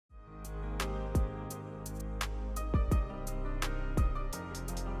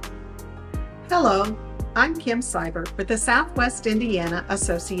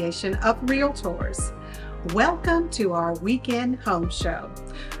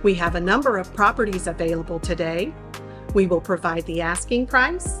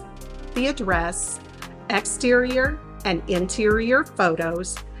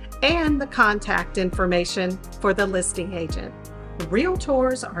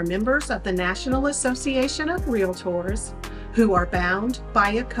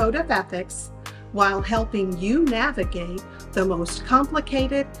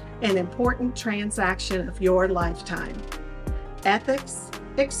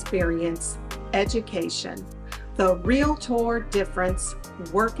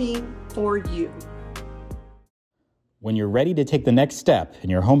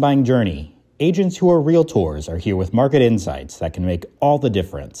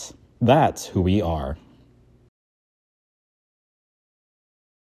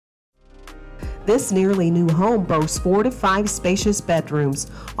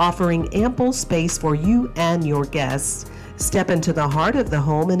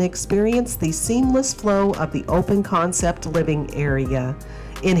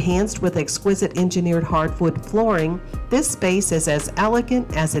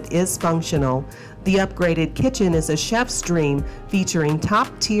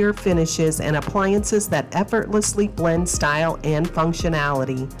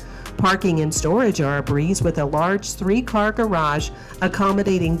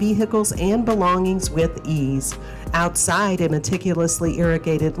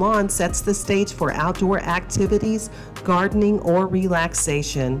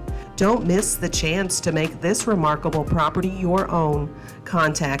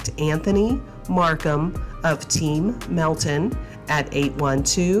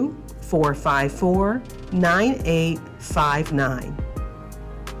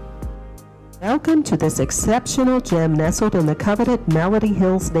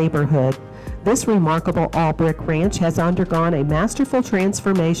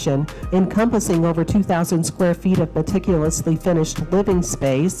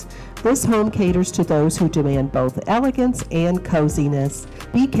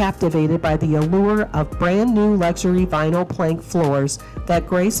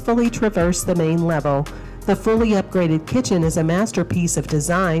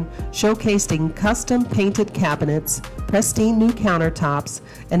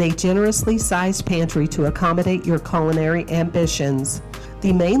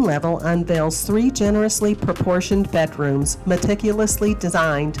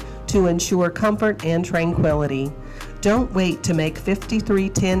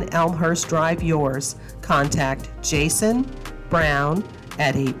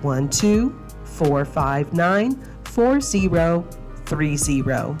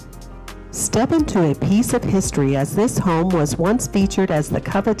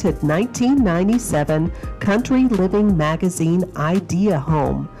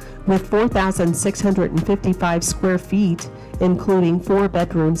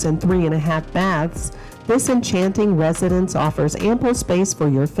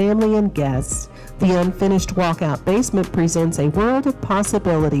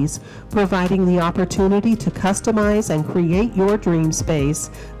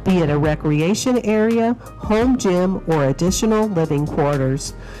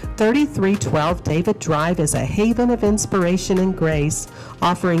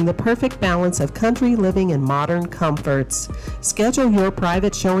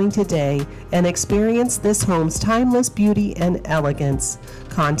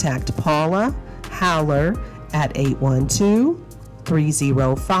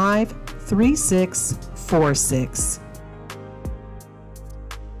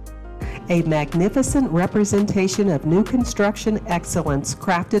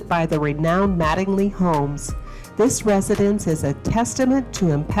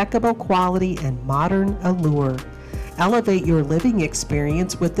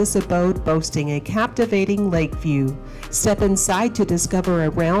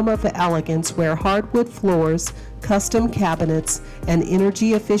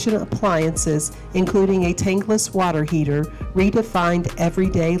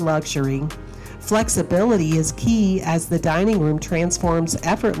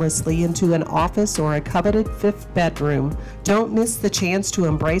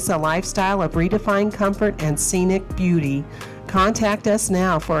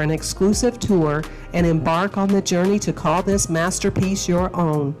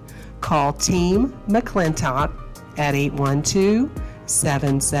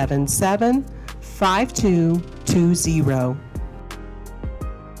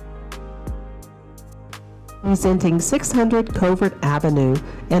Presenting 600 Covert Avenue,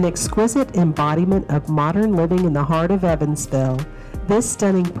 an exquisite embodiment of modern living in the heart of Evansville. This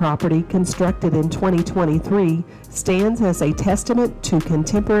stunning property, constructed in 2023, stands as a testament to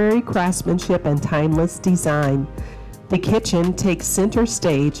contemporary craftsmanship and timeless design. The kitchen takes center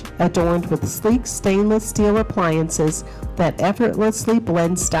stage, adorned with sleek stainless steel appliances that effortlessly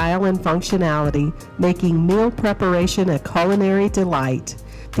blend style and functionality, making meal preparation a culinary delight.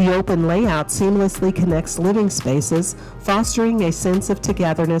 The open layout seamlessly connects living spaces, fostering a sense of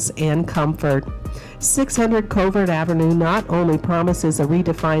togetherness and comfort. 600 Covert Avenue not only promises a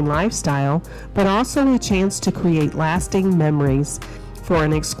redefined lifestyle, but also a chance to create lasting memories. For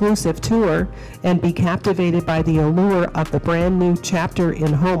an exclusive tour and be captivated by the allure of the brand new chapter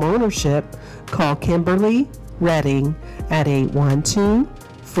in home ownership, call Kimberly Redding at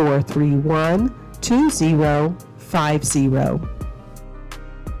 812-431-2050.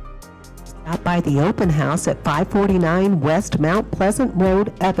 Stop by the open house at 549 West Mount Pleasant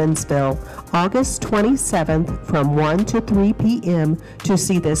Road, Evansville, August 27th from 1 to 3 p.m. to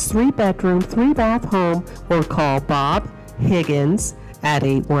see this 3-bedroom, 3-bath home, or call Bob Higgins at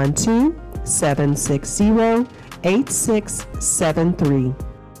 812-760-8673.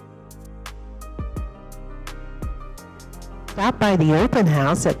 Stop by the open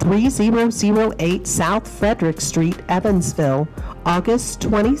house at 3008 South Frederick Street, Evansville, August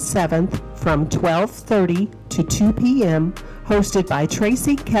 27th from 12:30 to 2 p.m., hosted by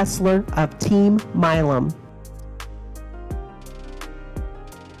Tracy Kessler of Team Milam.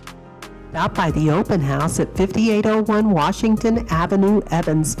 Stop by the open house at 5801 Washington Avenue,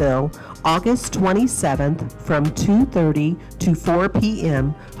 Evansville, August 27th from 2:30 to 4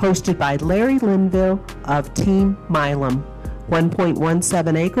 p.m., hosted by Larry Linville of Team Milam.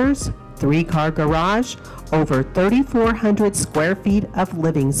 1.17 acres, 3-car garage, over 3,400 square feet of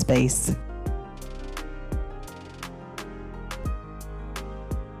living space.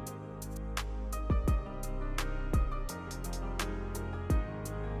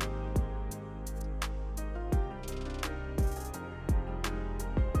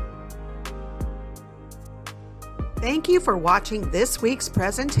 Thank you for watching this week's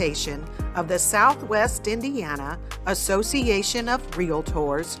presentation of the Southwest Indiana Association of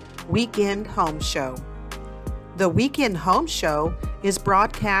Realtors Weekend Home Show. The Weekend Home Show is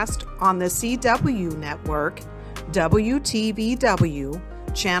broadcast on the CW network, WTVW,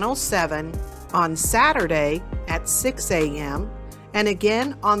 Channel 7 on Saturday at 6 a.m. and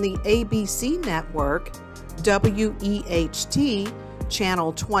again on the ABC network, WEHT,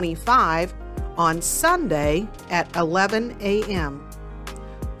 Channel 25 on Sunday at 11 a.m.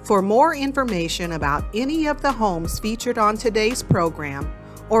 For more information about any of the homes featured on today's program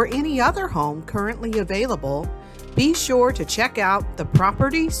or any other home currently available, be sure to check out the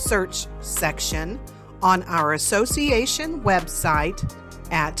property search section on our association website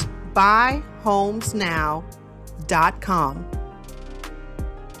at buyhomesnow.com.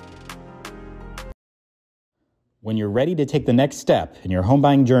 When you're ready to take the next step in your home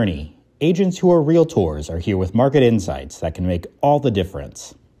buying journey, agents who are realtors are here with market insights that can make all the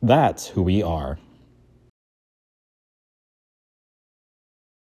difference. That's who we are.